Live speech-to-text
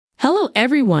Hello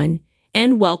everyone,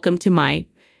 and welcome to my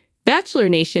Bachelor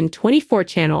Nation 24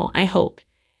 channel. I hope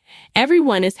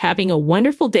everyone is having a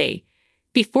wonderful day.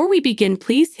 Before we begin,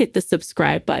 please hit the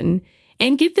subscribe button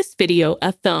and give this video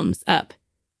a thumbs up.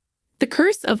 The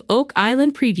Curse of Oak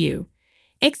Island preview.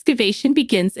 Excavation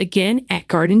begins again at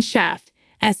Garden Shaft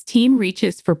as team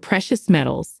reaches for precious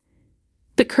metals.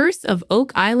 The Curse of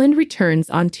Oak Island returns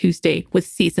on Tuesday with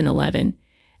Season 11,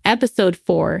 Episode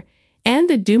 4, and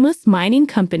the Dumas Mining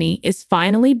Company is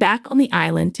finally back on the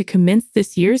island to commence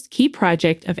this year's key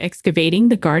project of excavating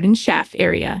the Garden Shaft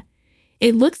area.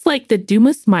 It looks like the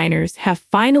Dumas miners have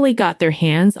finally got their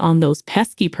hands on those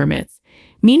pesky permits,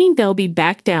 meaning they'll be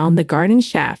back down the Garden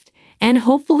Shaft and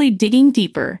hopefully digging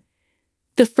deeper.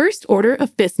 The first order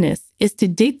of business is to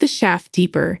dig the shaft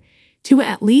deeper to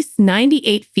at least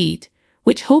 98 feet,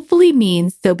 which hopefully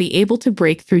means they'll be able to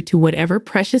break through to whatever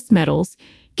precious metals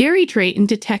Gary Drayton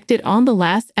detected on the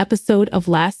last episode of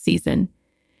last season.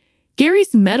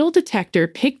 Gary's metal detector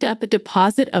picked up a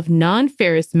deposit of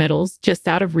non-ferrous metals just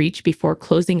out of reach before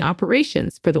closing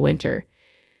operations for the winter.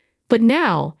 But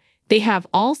now, they have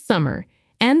all summer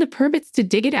and the permits to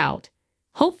dig it out,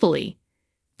 hopefully.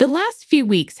 The last few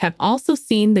weeks have also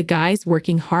seen the guys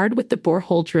working hard with the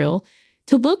borehole drill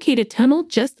to locate a tunnel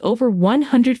just over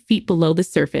 100 feet below the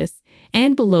surface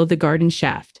and below the garden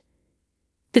shaft.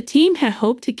 The team had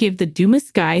hoped to give the Dumas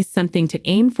guys something to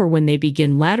aim for when they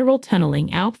begin lateral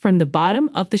tunneling out from the bottom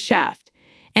of the shaft,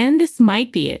 and this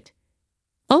might be it.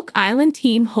 Oak Island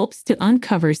team hopes to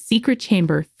uncover secret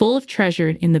chamber full of treasure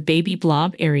in the Baby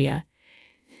Blob area.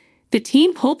 The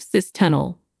team hopes this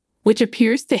tunnel, which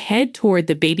appears to head toward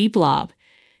the Baby Blob,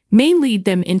 may lead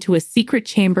them into a secret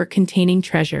chamber containing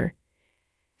treasure.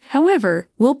 However,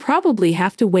 we'll probably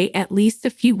have to wait at least a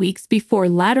few weeks before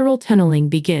lateral tunneling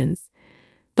begins.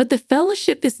 But the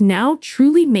Fellowship is now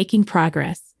truly making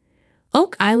progress.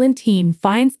 Oak Island team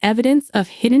finds evidence of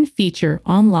hidden feature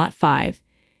on Lot 5.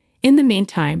 In the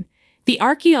meantime, the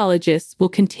archaeologists will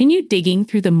continue digging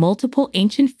through the multiple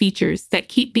ancient features that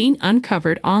keep being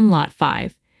uncovered on Lot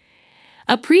 5.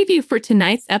 A preview for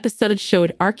tonight's episode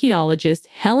showed archaeologist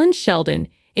Helen Sheldon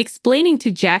explaining to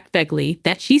Jack Begley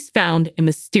that she's found a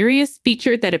mysterious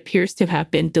feature that appears to have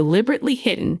been deliberately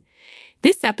hidden.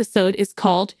 This episode is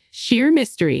called Sheer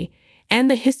Mystery, and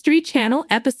the History Channel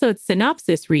episode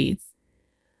synopsis reads,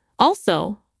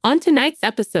 also, on tonight's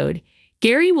episode,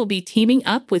 Gary will be teaming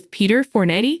up with Peter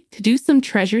Fornetti to do some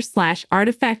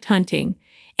treasure/artifact hunting,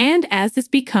 and as is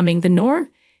becoming the norm,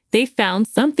 they found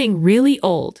something really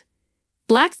old.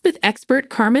 Blacksmith expert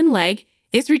Carmen Legg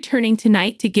is returning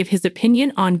tonight to give his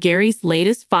opinion on Gary's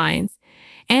latest finds,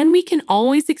 and we can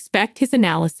always expect his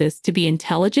analysis to be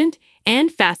intelligent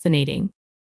and fascinating.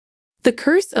 The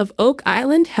Curse of Oak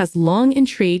Island has long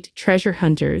intrigued treasure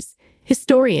hunters,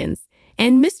 historians,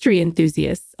 and mystery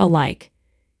enthusiasts alike.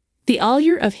 The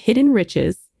allure of hidden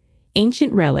riches,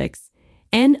 ancient relics,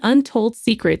 and untold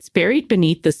secrets buried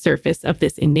beneath the surface of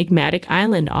this enigmatic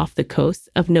island off the coast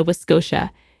of Nova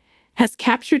Scotia has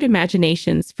captured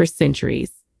imaginations for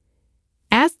centuries.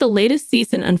 As the latest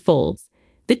season unfolds,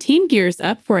 the team gears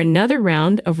up for another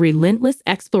round of relentless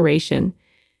exploration,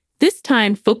 this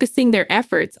time focusing their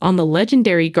efforts on the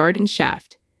legendary Garden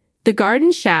Shaft. The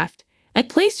Garden Shaft, a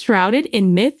place shrouded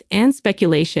in myth and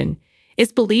speculation,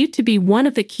 is believed to be one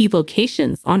of the key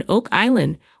locations on Oak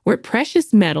Island where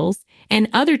precious metals and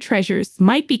other treasures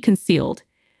might be concealed.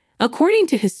 According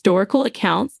to historical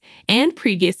accounts and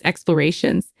previous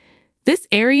explorations, this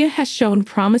area has shown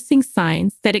promising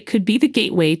signs that it could be the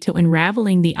gateway to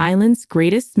unraveling the island's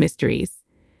greatest mysteries.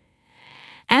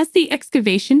 As the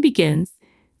excavation begins,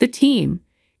 the team,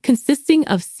 consisting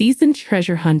of seasoned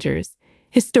treasure hunters,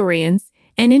 historians,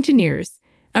 and engineers,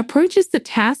 approaches the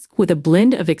task with a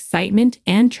blend of excitement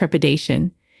and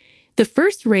trepidation. The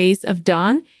first rays of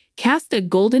dawn cast a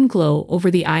golden glow over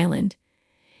the island,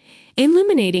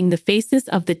 illuminating the faces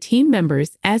of the team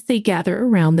members as they gather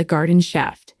around the garden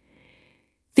shaft.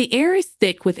 The air is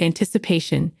thick with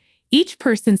anticipation, each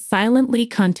person silently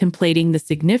contemplating the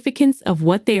significance of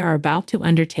what they are about to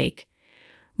undertake.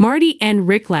 Marty and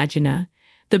Rick Lagina,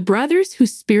 the brothers who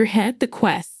spearhead the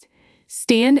quest,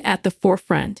 stand at the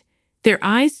forefront, their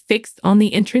eyes fixed on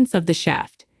the entrance of the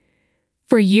shaft.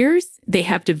 For years, they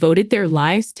have devoted their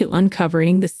lives to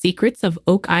uncovering the secrets of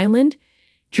Oak Island,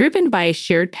 driven by a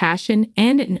shared passion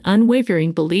and an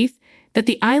unwavering belief that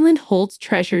the island holds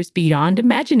treasures beyond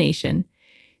imagination.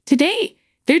 Today,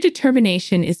 their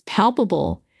determination is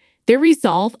palpable, their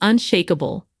resolve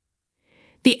unshakable.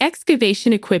 The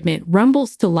excavation equipment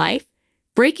rumbles to life,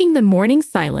 breaking the morning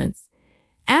silence.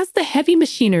 As the heavy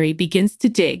machinery begins to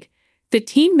dig, the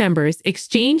team members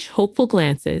exchange hopeful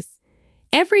glances.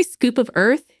 Every scoop of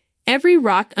earth, every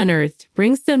rock unearthed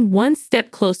brings them one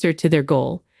step closer to their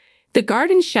goal. The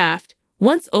garden shaft,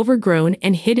 once overgrown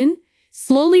and hidden,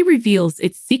 slowly reveals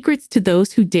its secrets to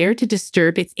those who dare to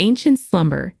disturb its ancient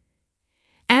slumber.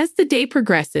 As the day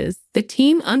progresses, the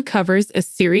team uncovers a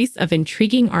series of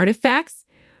intriguing artifacts,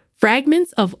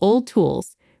 fragments of old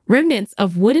tools, remnants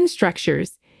of wooden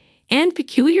structures, and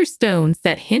peculiar stones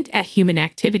that hint at human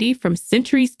activity from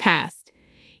centuries past.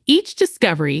 Each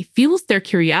discovery fuels their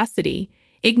curiosity,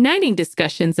 igniting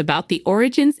discussions about the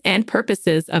origins and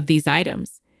purposes of these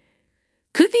items.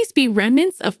 Could these be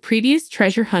remnants of previous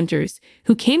treasure hunters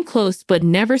who came close but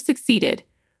never succeeded?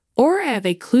 Or are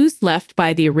they clues left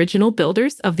by the original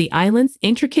builders of the island's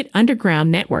intricate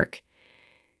underground network?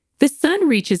 The sun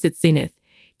reaches its zenith,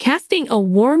 casting a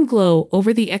warm glow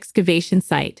over the excavation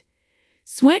site.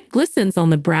 Sweat glistens on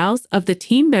the brows of the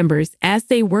team members as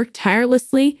they work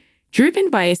tirelessly, driven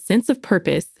by a sense of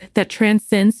purpose that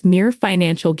transcends mere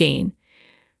financial gain.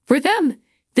 For them,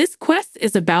 this quest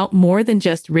is about more than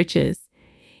just riches.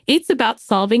 It's about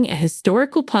solving a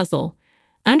historical puzzle,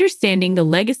 understanding the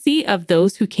legacy of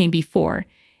those who came before,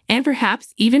 and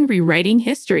perhaps even rewriting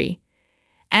history.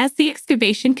 As the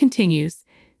excavation continues,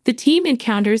 the team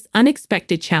encounters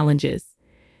unexpected challenges.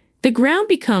 The ground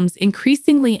becomes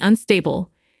increasingly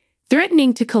unstable,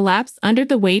 threatening to collapse under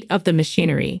the weight of the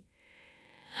machinery.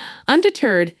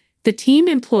 Undeterred, the team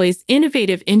employs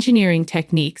innovative engineering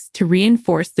techniques to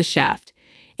reinforce the shaft,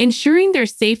 ensuring their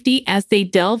safety as they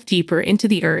delve deeper into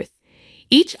the earth.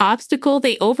 Each obstacle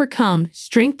they overcome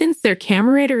strengthens their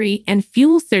camaraderie and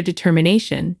fuels their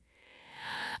determination.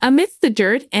 Amidst the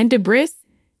dirt and debris,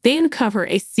 they uncover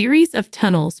a series of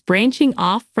tunnels branching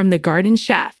off from the garden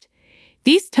shaft.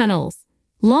 These tunnels,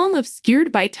 long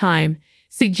obscured by time,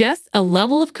 suggest a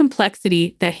level of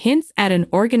complexity that hints at an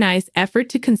organized effort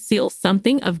to conceal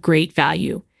something of great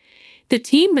value. The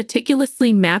team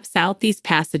meticulously maps out these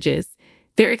passages,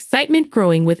 their excitement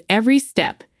growing with every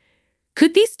step.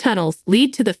 Could these tunnels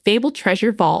lead to the fabled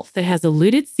treasure vault that has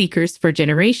eluded seekers for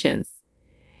generations?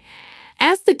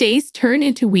 As the days turn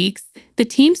into weeks, the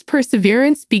team's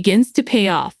perseverance begins to pay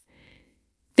off.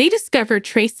 They discover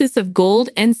traces of gold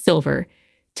and silver,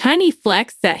 tiny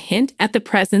flecks that hint at the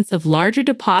presence of larger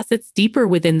deposits deeper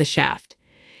within the shaft.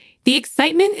 The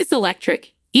excitement is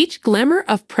electric, each glimmer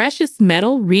of precious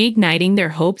metal reigniting their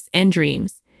hopes and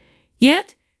dreams.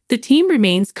 Yet, the team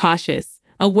remains cautious,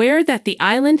 aware that the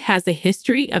island has a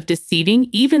history of deceiving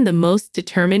even the most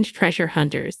determined treasure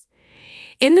hunters.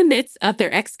 In the midst of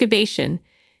their excavation,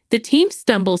 the team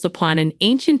stumbles upon an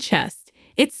ancient chest,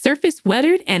 its surface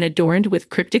weathered and adorned with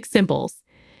cryptic symbols.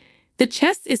 The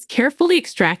chest is carefully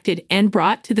extracted and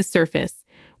brought to the surface,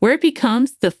 where it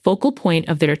becomes the focal point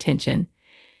of their attention.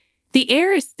 The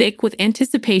air is thick with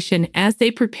anticipation as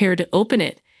they prepare to open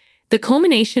it, the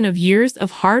culmination of years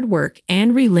of hard work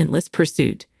and relentless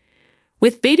pursuit.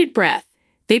 With bated breath,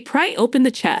 they pry open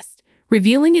the chest,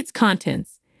 revealing its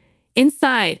contents.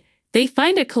 Inside, they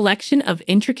find a collection of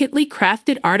intricately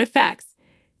crafted artifacts,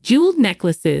 jeweled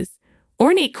necklaces,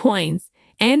 ornate coins,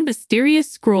 and mysterious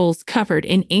scrolls covered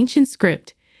in ancient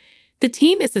script. The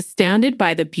team is astounded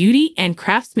by the beauty and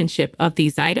craftsmanship of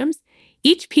these items,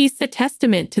 each piece a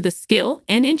testament to the skill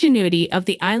and ingenuity of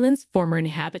the island's former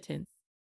inhabitants.